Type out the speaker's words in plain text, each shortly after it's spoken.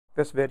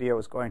This video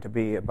is going to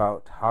be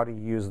about how to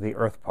use the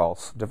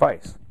EarthPulse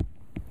device.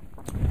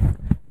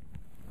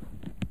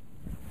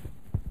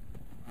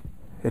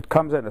 It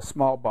comes in a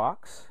small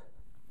box,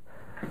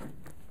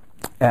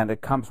 and it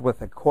comes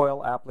with a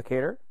coil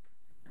applicator,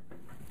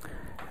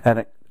 and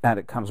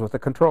it comes with a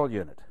control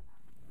unit.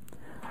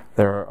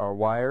 There are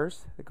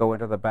wires that go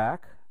into the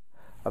back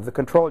of the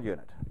control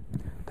unit.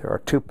 There are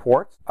two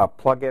ports, a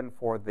plug-in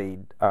for the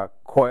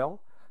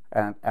coil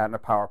and a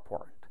power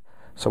port.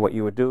 So what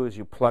you would do is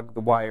you plug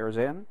the wires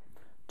in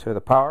to the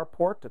power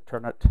port to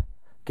turn it,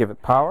 give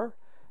it power,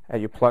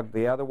 and you plug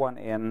the other one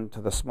in to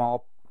the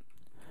small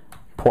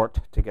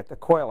port to get the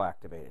coil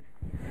activated.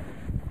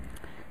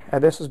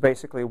 And this is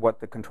basically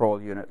what the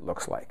control unit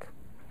looks like.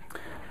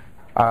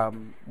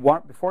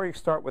 Before you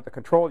start with the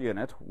control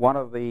unit, one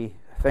of the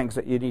things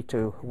that you need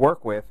to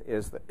work with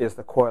is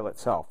the coil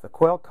itself. The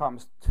coil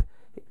comes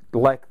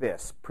like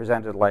this,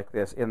 presented like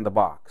this in the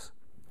box.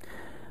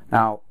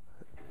 Now,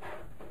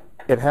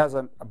 it has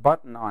a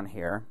button on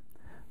here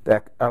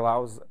that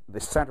allows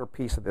the center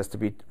piece of this to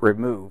be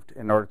removed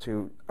in order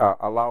to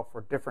allow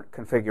for different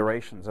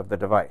configurations of the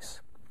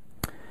device.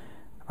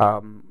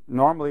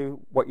 Normally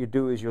what you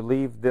do is you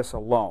leave this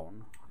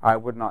alone. I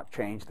would not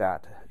change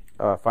that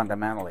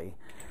fundamentally.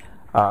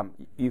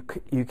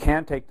 You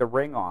can take the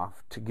ring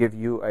off to give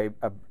you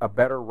a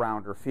better,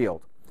 rounder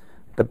field.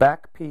 The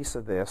back piece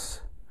of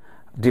this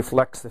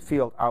deflects the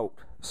field out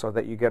so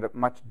that you get a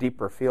much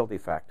deeper field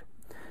effect.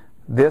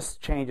 This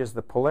changes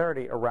the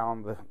polarity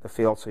around the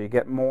field, so you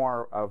get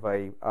more of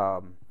a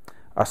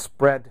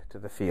spread to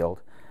the field.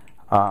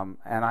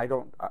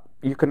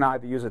 You can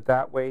either use it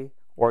that way,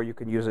 or you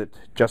can use it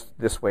just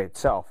this way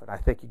itself. And I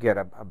think you get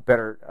a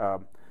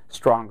better,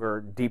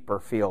 stronger, deeper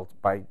field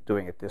by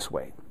doing it this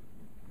way.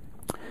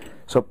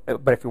 So,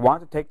 but if you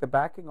want to take the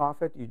backing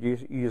off it, you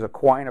use a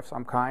coin of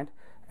some kind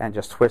and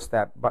just twist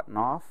that button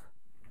off.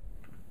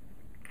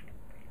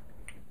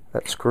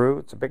 That screw,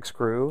 it's a big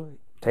screw.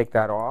 Take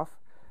that off.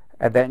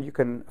 And then you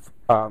can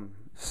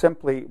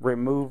simply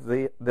remove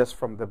this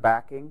from the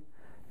backing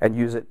and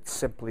use it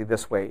simply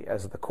this way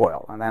as the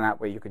coil. And then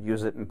that way you could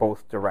use it in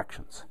both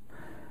directions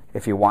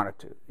if you wanted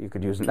to. You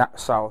could use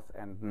south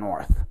and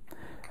north.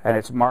 And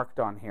it's marked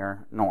on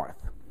here, north.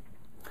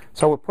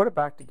 So we'll put it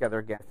back together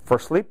again. For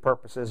sleep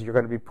purposes, you're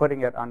going to be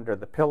putting it under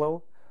the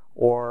pillow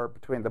or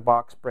between the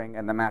box spring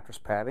and the mattress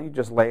pad, and you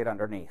just lay it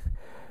underneath.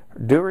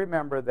 Do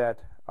remember that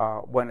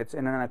when it's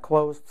in an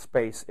enclosed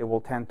space, it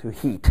will tend to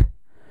heat.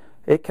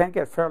 It can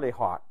get fairly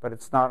hot, but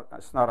it's not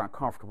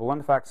uncomfortable.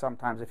 In fact,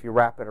 sometimes if you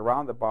wrap it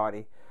around the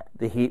body,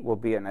 the heat will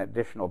be an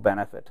additional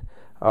benefit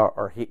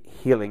or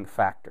healing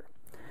factor.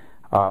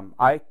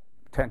 I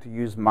tend to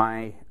use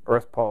my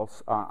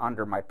EarthPulse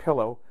under my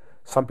pillow.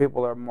 Some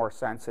people are more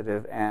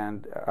sensitive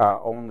and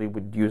only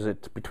would use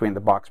it between the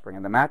box spring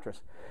and the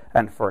mattress.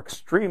 And for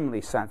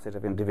extremely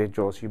sensitive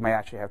individuals, you may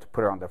actually have to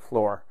put it on the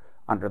floor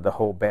under the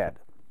whole bed.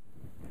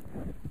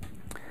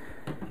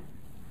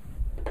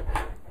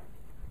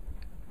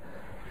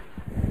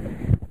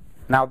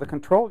 Now, the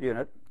control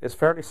unit is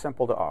fairly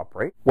simple to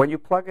operate. When you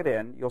plug it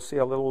in, you'll see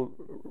a little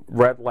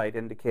red light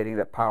indicating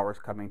that power is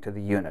coming to the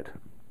unit.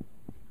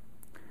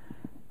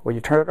 When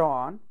you turn it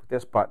on with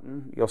this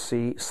button, you'll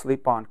see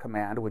Sleep On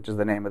Command, which is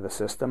the name of the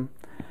system,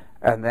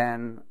 and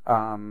then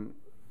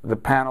the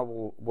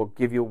panel will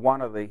give you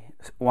one of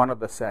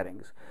the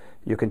settings.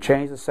 You can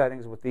change the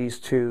settings with these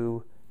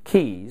two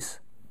keys,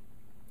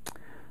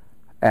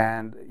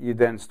 and you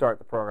then start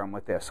the program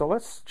with this. So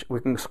we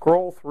can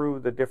scroll through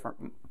the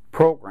different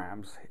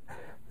programs.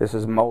 This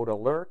is mode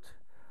alert,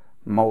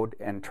 mode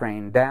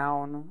entrain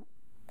down,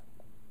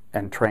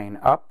 entrain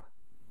up,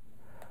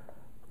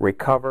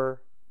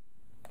 recover,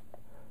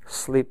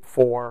 sleep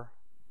 4,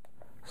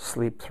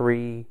 sleep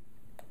 3,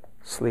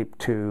 sleep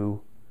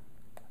 2,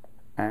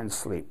 and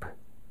sleep.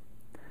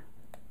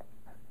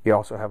 You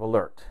also have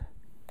alert.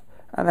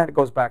 And then it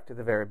goes back to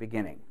the very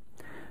beginning.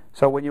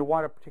 So when you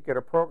want a particular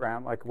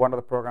program, like one of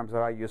the programs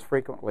that I use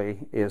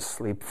frequently is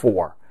sleep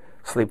 4.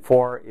 Sleep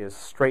 4 is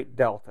straight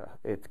delta.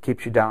 It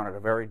keeps you down at a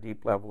very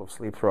deep level of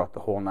sleep throughout the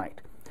whole night.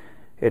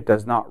 It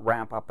does not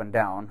ramp up and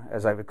down.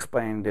 As I've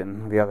explained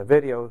in the other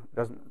video, it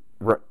doesn't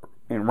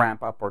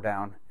ramp up or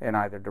down in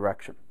either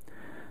direction.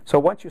 So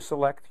once you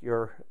select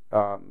your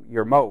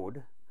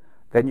mode,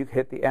 then you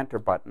hit the enter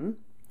button,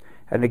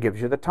 and it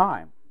gives you the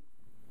time.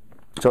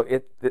 So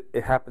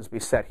it happens to be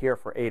set here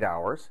for 8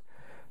 hours.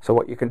 So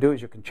what you can do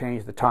is you can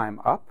change the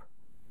time up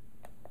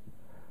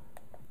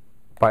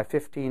by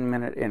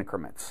 15-minute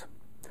increments.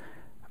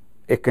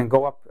 It can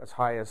go up as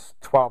high as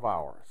 12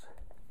 hours.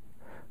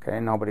 Okay,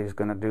 nobody's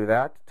going to do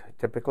that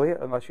typically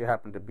unless you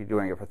happen to be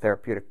doing it for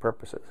therapeutic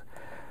purposes.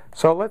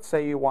 So let's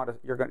say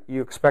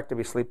you expect to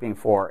be sleeping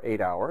for 8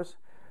 hours.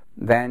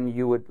 Then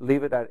you would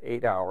leave it at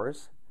 8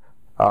 hours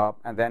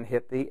and then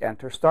hit the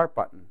enter start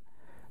button.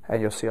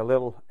 And you'll see a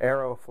little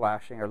arrow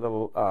flashing, or a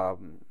little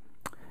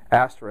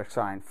asterisk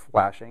sign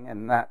flashing,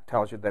 and that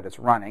tells you that it's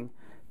running,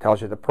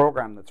 tells you the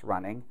program that's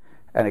running,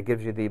 and it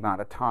gives you the amount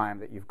of time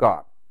that you've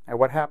got. And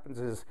what happens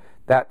is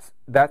that's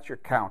your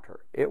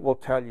counter. It will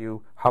tell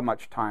you how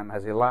much time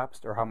has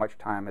elapsed or how much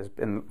time has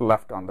been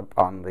left on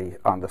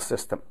the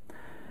system.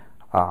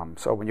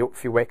 So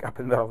if you wake up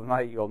in the middle of the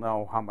night, you'll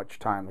know how much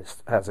time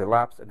has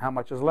elapsed and how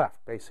much is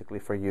left, basically,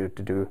 for you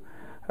to do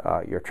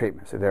your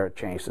treatment. So there it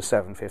changed to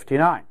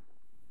 7:59.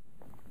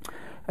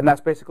 And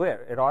that's basically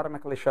it. It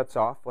automatically shuts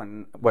off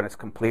when it's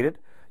completed.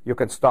 You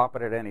can stop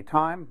it at any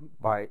time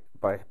by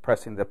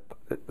pressing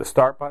the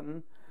start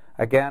button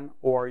again,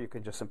 or you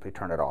can just simply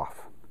turn it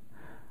off.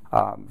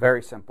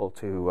 Very simple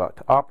to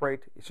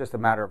operate. It's just a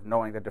matter of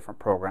knowing the different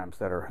programs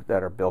that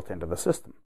are built into the system.